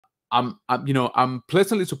I'm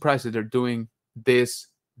pleasantly surprised that they're doing this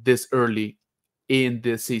early in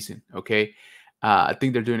this season. Okay, I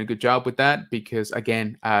think they're doing a good job with that because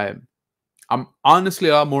again, I'm honestly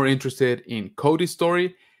a lot more interested in Cody's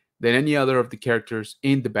story than any other of the characters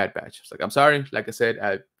in the Bad Batch. It's like, I'm sorry, like I said,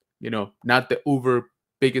 not the uber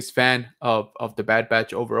biggest fan of the Bad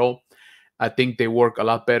Batch overall. I think they work a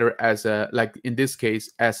lot better as a, like in this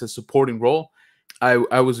case, as a supporting role. I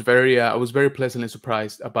was very pleasantly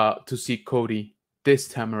surprised about to see Cody this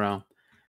time around